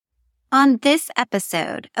On this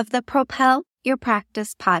episode of the Propel Your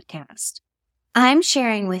Practice podcast, I'm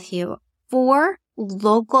sharing with you 4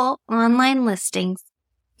 local online listings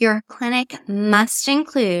your clinic must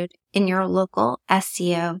include in your local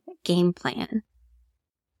SEO game plan.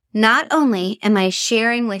 Not only am I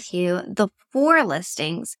sharing with you the 4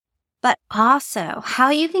 listings, but also how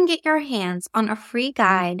you can get your hands on a free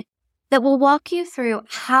guide that will walk you through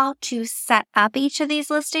how to set up each of these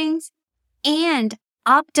listings and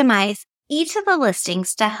optimize each of the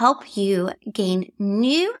listings to help you gain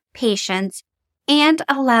new patients and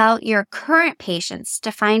allow your current patients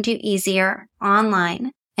to find you easier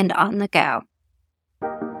online and on the go.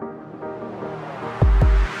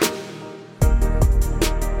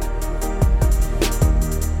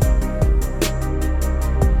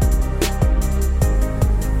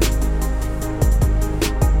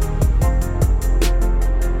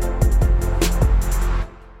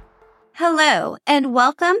 Hello, and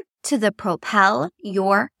welcome to the Propel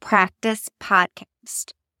Your Practice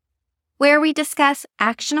podcast, where we discuss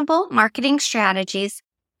actionable marketing strategies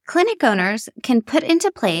clinic owners can put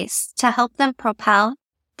into place to help them propel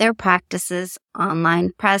their practice's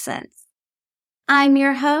online presence. I'm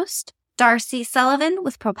your host, Darcy Sullivan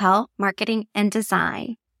with Propel Marketing and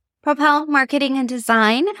Design. Propel Marketing and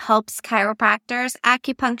Design helps chiropractors,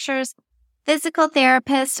 acupuncturists, physical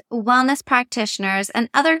therapists, wellness practitioners, and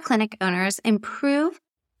other clinic owners improve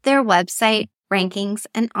their website rankings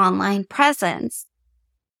and online presence.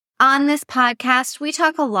 On this podcast, we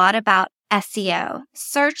talk a lot about SEO,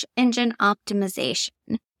 search engine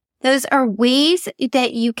optimization. Those are ways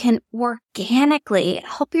that you can organically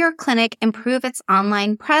help your clinic improve its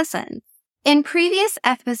online presence. In previous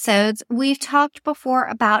episodes, we've talked before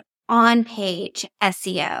about on-page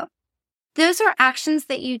SEO. Those are actions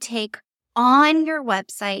that you take on your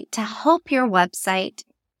website to help your website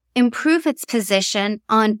improve its position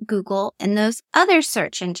on Google and those other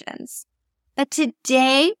search engines. But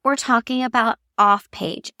today we're talking about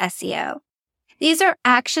off-page SEO. These are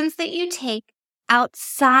actions that you take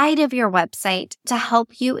outside of your website to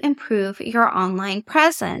help you improve your online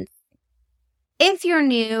presence. If you're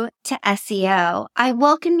new to SEO, I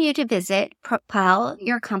welcome you to visit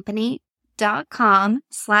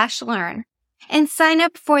propelyourcompany.com/learn. and sign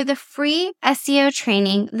up for the free SEO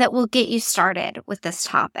training that will get you started with this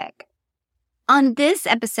topic. On this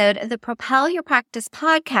episode of the Propel Your Practice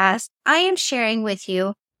podcast, I am sharing with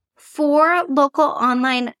you 4 local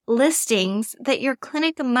online listings that your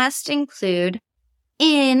clinic must include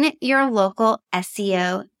in your local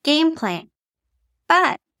SEO game plan.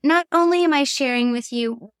 But not only am I sharing with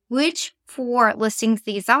you which 4 listings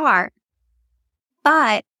these are,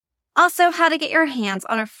 but also how to get your hands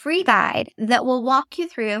on a free guide that will walk you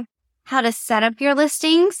through how to set up your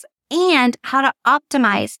listings and how to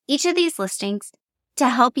optimize each of these listings to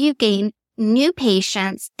help you gain new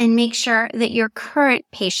patients and make sure that your current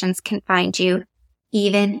patients can find you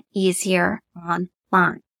even easier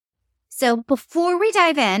online. So before we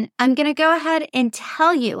dive in, I'm going to go ahead and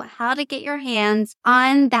tell you how to get your hands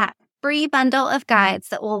on that free bundle of guides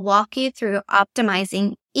that will walk you through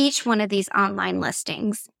optimizing each one of these online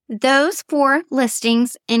listings. Those 4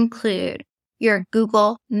 listings include your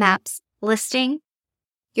Google Maps listing,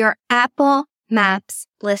 your Apple Maps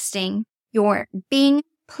listing, your Bing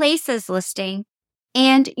Places listing,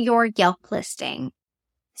 and your Yelp listing.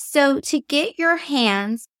 So to get your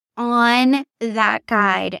hands on that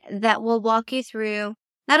guide that will walk you through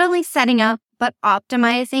not only setting up, but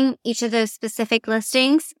optimizing each of those specific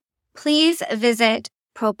listings, please visit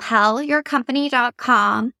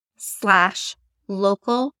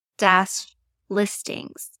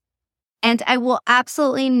propelyourcompany.com/local-listings. And I will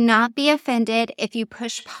absolutely not be offended if you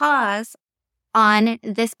push pause on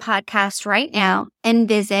this podcast right now and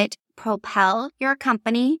visit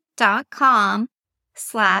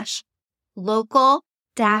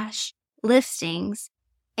propelyourcompany.com/local-listings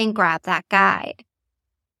and grab that guide.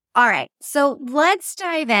 All right, so let's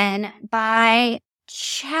dive in by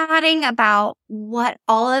chatting about what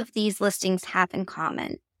all of these listings have in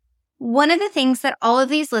common. One of the things that all of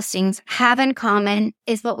these listings have in common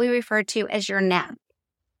is what we refer to as your NAP.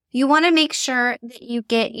 You want to make sure that you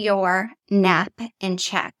get your NAP in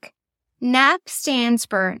check. NAP stands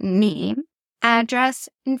for name, address,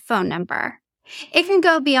 and phone number. It can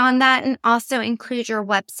go beyond that and also include your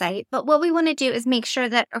website, but what we want to do is make sure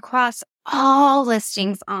that across all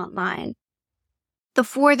listings online, the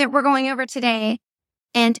 4 that we're going over today,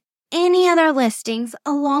 and any other listings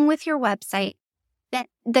along with your website, that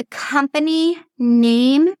the company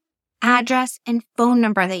name, address, and phone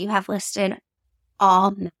number that you have listed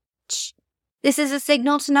all match. This is a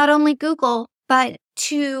signal to not only Google, but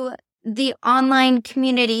to the online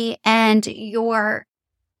community and your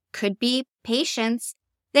could be patients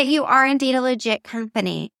that you are indeed a legit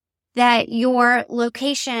company, that your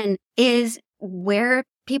location is where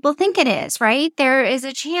people think it is, right? There is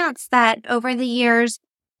a chance that over the years,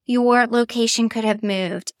 your location could have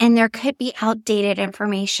moved and there could be outdated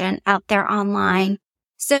information out there online.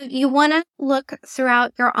 So you want to look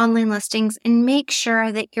throughout your online listings and make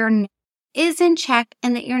sure that your name is in check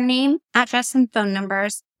and that your name, address, and phone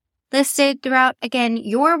numbers listed throughout, again,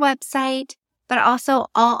 your website, but also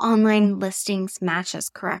all online listings matches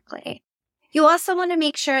correctly. You also want to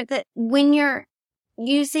make sure that when you're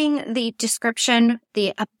using the description,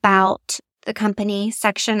 the about the company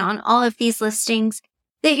section on all of these listings,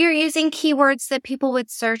 that you're using keywords that people would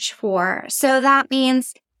search for. So that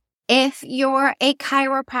means if you're a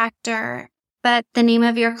chiropractor, but the name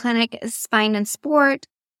of your clinic is Spine and Sport,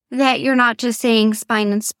 that you're not just saying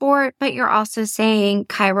spine and sport, but you're also saying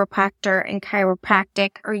chiropractor and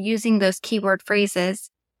chiropractic, or using those keyword phrases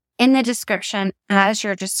in the description as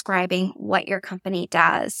you're describing what your company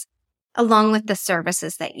does, along with the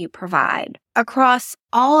services that you provide. Across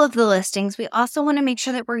all of the listings, we also want to make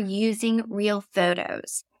sure that we're using real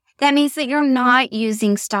photos. That means that you're not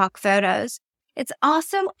using stock photos. It's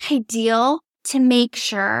also ideal to make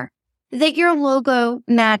sure that your logo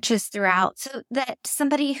matches throughout so that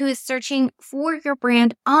somebody who is searching for your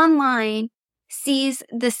brand online sees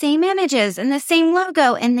the same images and the same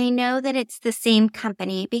logo and they know that it's the same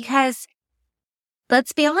company. Because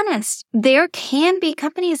let's be honest, there can be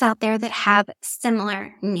companies out there that have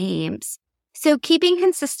similar names. So keeping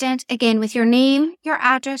consistent, again, with your name, your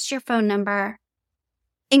address, your phone number,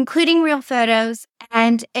 including real photos.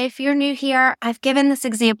 And if you're new here, I've given this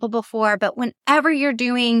example before, but whenever you're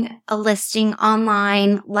doing a listing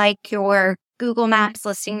online, like your Google Maps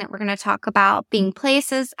listing that we're going to talk about, Bing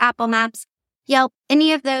Places, Apple Maps, Yelp,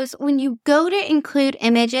 any of those, when you go to include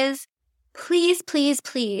images, please, please,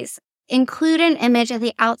 please include an image of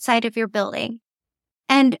the outside of your building.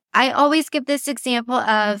 And I always give this example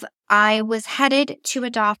of I was headed to a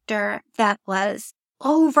doctor that was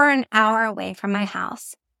over an hour away from my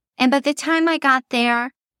house. And by the time I got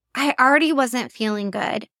there, I already wasn't feeling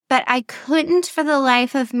good, but I couldn't for the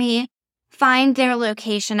life of me find their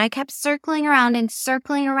location. I kept circling around.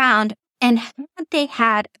 And had they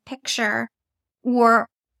had a picture or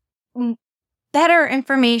better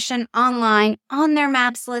information online on their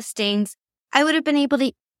maps listings, I would have been able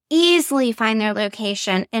to easily find their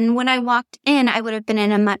location. And when I walked in, I would have been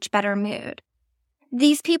in a much better mood.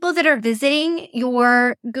 These people that are visiting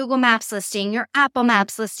your Google Maps listing, your Apple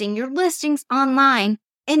Maps listing, your listings online,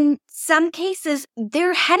 in some cases,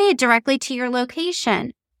 they're headed directly to your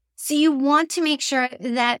location. So you want to make sure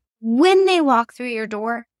that when they walk through your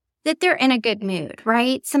door, that they're in a good mood,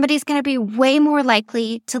 right? Somebody's going to be way more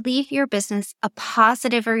likely to leave your business a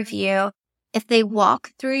positive review if they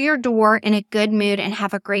walk through your door in a good mood and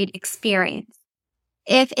have a great experience.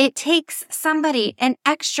 If it takes somebody an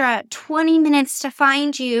extra 20 minutes to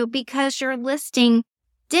find you because your listing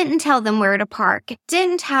didn't tell them where to park,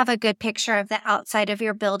 didn't have a good picture of the outside of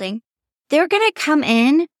your building, they're going to come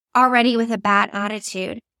in already with a bad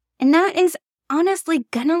attitude. And that is honestly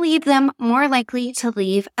going to leave them more likely to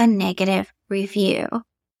leave a negative review.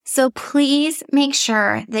 So please make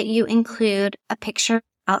sure that you include a picture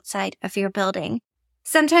outside of your building.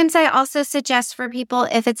 Sometimes I also suggest for people,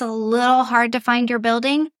 if it's a little hard to find your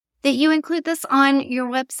building, that you include this on your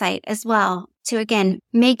website as well to, again,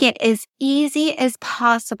 make it as easy as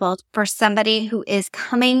possible for somebody who is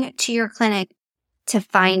coming to your clinic to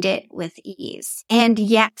find it with ease. And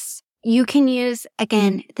yes, you can use,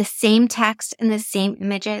 again, the same text and the same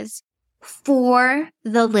images for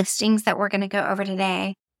the listings that we're going to go over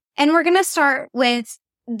today. And we're going to start with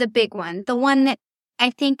the big one, the one that I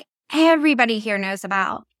think everybody here knows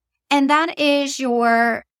about. And that is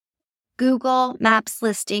your Google Maps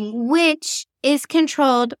listing, which is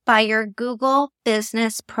controlled by your Google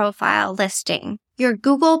Business Profile listing. Your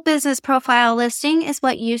Google Business Profile listing is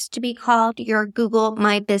what used to be called your Google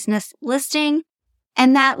My Business listing.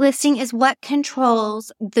 And that listing is what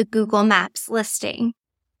controls the Google Maps listing.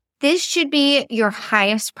 This should be your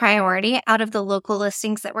highest priority out of the local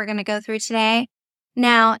listings that we're going to go through today.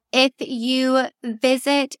 Now, if you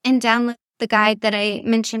visit and download the guide that I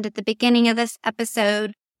mentioned at the beginning of this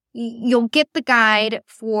episode, you'll get the guide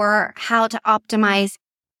for how to optimize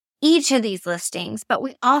each of these listings. But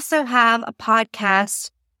we also have a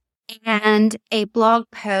podcast and a blog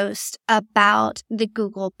post about the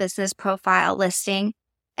Google Business Profile listing,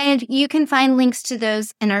 and you can find links to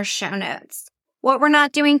those in our show notes. What we're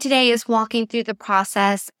not doing today is walking through the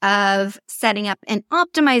process of setting up and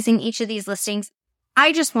optimizing each of these listings.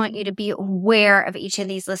 I just want you to be aware of each of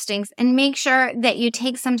these listings and make sure that you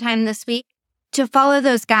take some time this week to follow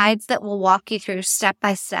those guides that will walk you through step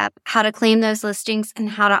by step how to claim those listings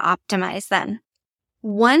and how to optimize them.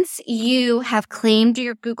 Once you have claimed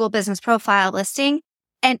your Google Business Profile listing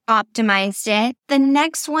and optimized it, the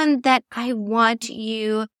next one that I want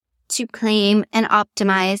you to claim and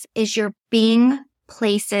optimize is your Bing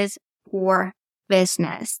Places for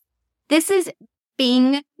Business. This is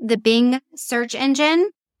Bing, the Bing search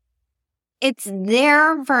engine. It's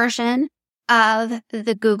their version of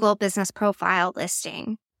the Google Business Profile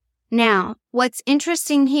listing. Now, what's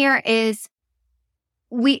interesting here is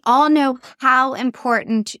we all know how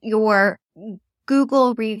important your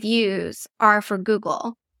Google reviews are for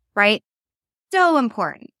Google, right? So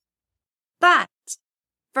important. But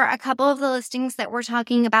for a couple of the listings that we're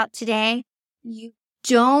talking about today, you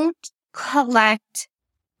don't collect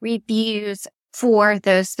reviews for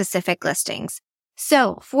those specific listings.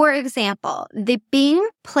 So, for example, the Bing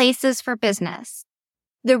Places for Business,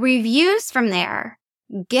 the reviews from there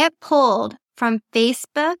get pulled from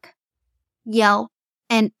Facebook, Yelp,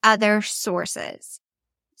 and other sources.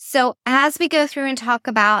 So as we go through and talk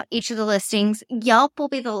about each of the listings, Yelp will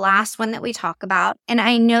be the last one that we talk about. And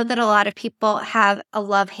I know that a lot of people have a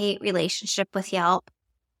love-hate relationship with Yelp.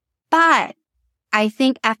 But I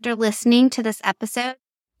think after listening to this episode,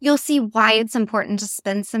 you'll see why it's important to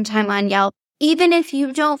spend some time on Yelp, even if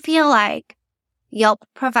you don't feel like Yelp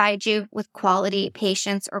provides you with quality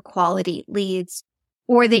patients or quality leads,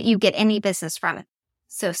 or that you get any business from it.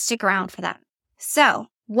 So stick around for that. So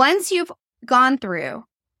once you've gone through,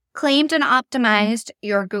 claimed and optimized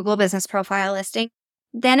your Google Business Profile listing,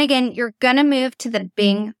 then again, you're going to move to the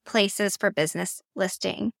Bing Places for Business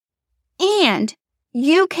listing. And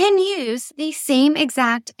you can use the same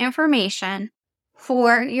exact information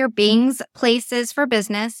for your Bing's Places for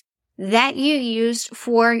Business that you used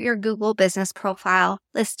for your Google Business Profile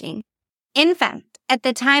listing. In fact, at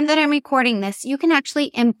the time that I'm recording this, you can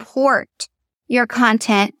actually import your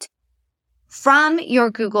content from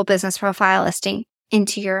your Google Business Profile listing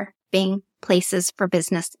into your Bing Places for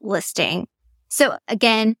Business listing. So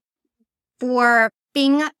again, for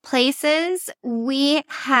Bing Places, we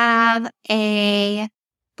have a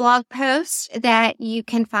blog post that you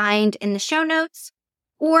can find in the show notes,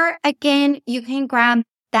 or again, you can grab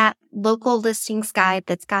that local listings guide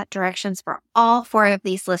that's got directions for all 4 of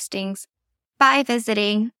these listings by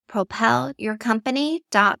visiting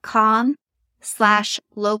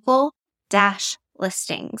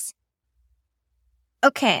propelyourcompany.com/local-listings.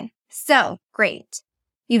 Okay, so great.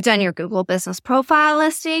 You've done your Google Business Profile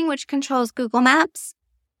listing, which controls Google Maps.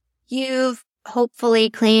 You've hopefully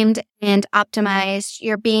claimed and optimized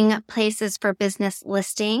your Bing Places for Business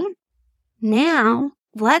listing. Now,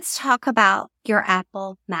 let's talk about your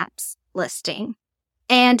Apple Maps listing.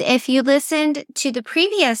 And if you listened to the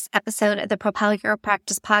previous episode of the Propel Your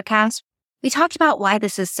Practice podcast, we talked about why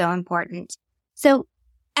this is so important. So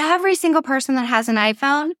every single person that has an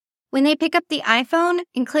iPhone, when they pick up the iPhone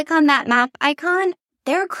and click on that map icon,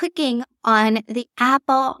 they're clicking on the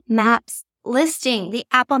Apple Maps listing, the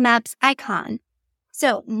Apple Maps icon.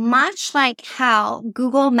 So much like how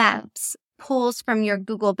Google Maps pulls from your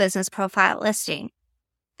Google Business Profile listing,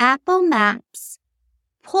 Apple Maps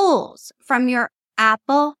pulls from your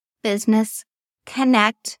Apple Business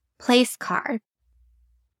Connect place card.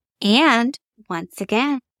 And once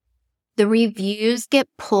again, the reviews get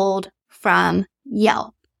pulled from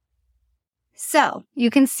Yelp. So you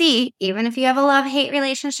can see, even if you have a love-hate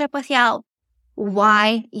relationship with Yelp,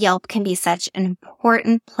 why Yelp can be such an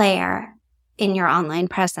important player in your online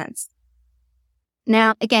presence.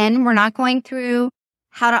 Now, again, we're not going through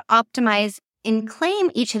how to optimize and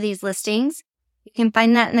claim each of these listings. You can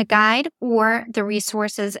find that in the guide or the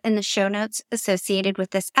resources in the show notes associated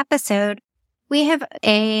with this episode. We have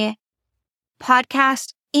a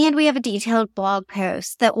podcast and we have a detailed blog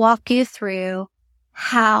post that walk you through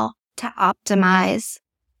how to optimize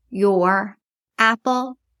your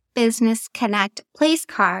Apple Business Connect place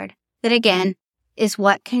card that, again, is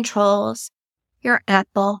what controls your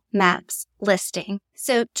Apple Maps listing.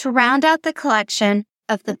 So to round out the collection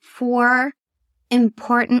of the 4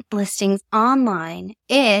 important listings online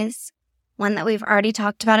is one that we've already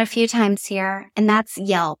talked about a few times here, and that's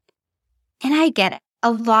Yelp. And I get it.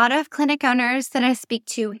 A lot of clinic owners that I speak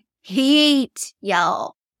to hate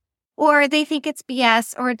Yelp, or they think it's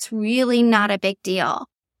BS, or it's really not a big deal.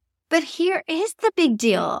 But here is the big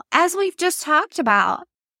deal. As we've just talked about,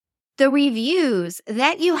 the reviews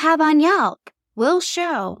that you have on Yelp will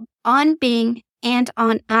show on Bing and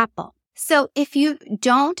on Apple. So if you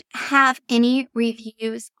don't have any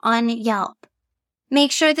reviews on Yelp,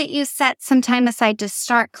 make sure that you set some time aside to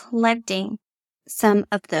start collecting some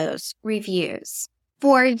of those reviews.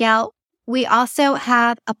 For Yelp, we also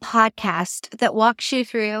have a podcast that walks you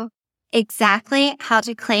through exactly how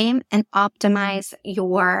to claim and optimize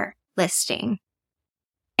your listing.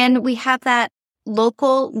 And we have that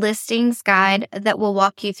local listings guide that will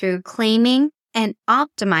walk you through claiming and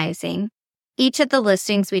optimizing each of the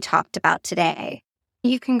listings we talked about today.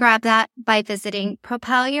 You can grab that by visiting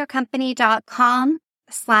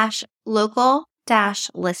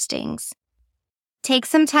propelyourcompany.com/local-listings. Take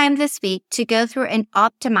some time this week to go through and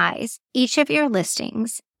optimize each of your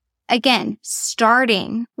listings. Again,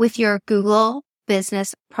 starting with your Google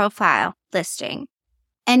Business Profile listing.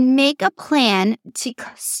 And make a plan to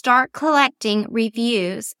start collecting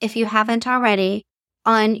reviews, if you haven't already,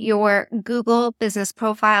 on your Google Business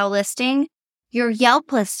Profile listing, your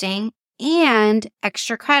Yelp listing, and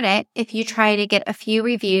extra credit if you try to get a few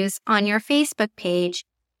reviews on your Facebook page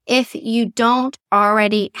if you don't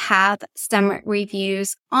already have some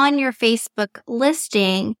reviews on your Facebook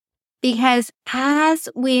listing. Because as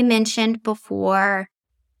we mentioned before,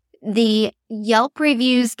 the Yelp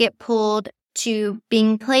reviews get pulled to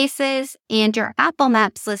Bing Places and your Apple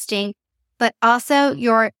Maps listing, but also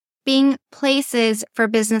your Bing Places for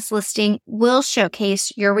Business listing will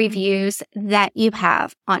showcase your reviews that you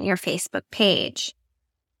have on your Facebook page.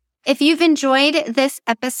 If you've enjoyed this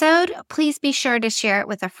episode, please be sure to share it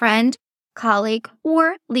with a friend, colleague,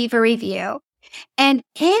 or leave a review. And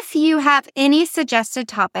if you have any suggested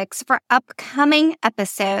topics for upcoming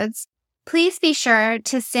episodes, please be sure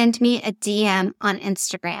to send me a DM on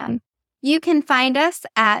Instagram. You can find us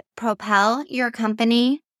at Propel Your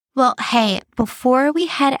Company. Well, hey, before we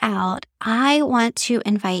head out, I want to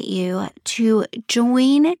invite you to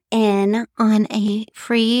join in on a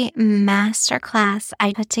free masterclass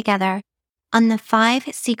I put together on the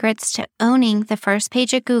 5 secrets to owning the first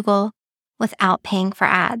page of Google without paying for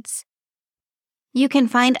ads. You can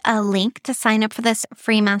find a link to sign up for this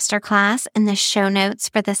free masterclass in the show notes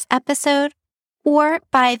for this episode, or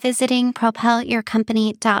by visiting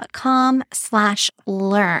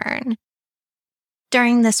propelyourcompany.com/learn.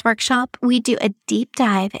 During this workshop, we do a deep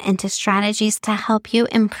dive into strategies to help you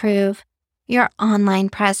improve your online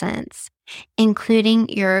presence, including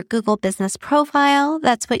your Google Business Profile.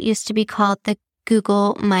 That's what used to be called the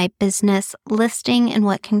Google My Business listing and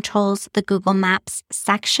what controls the Google Maps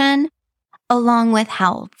section, along with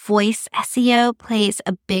how voice SEO plays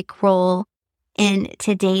a big role in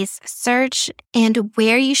today's search and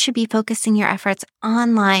where you should be focusing your efforts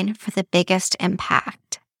online for the biggest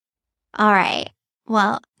impact. All right.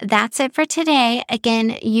 Well, that's it for today.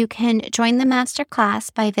 Again, you can join the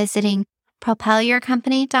masterclass by visiting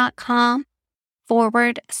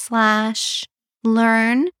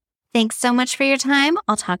propelyourcompany.com/learn. Thanks so much for your time.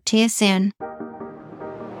 I'll talk to you soon.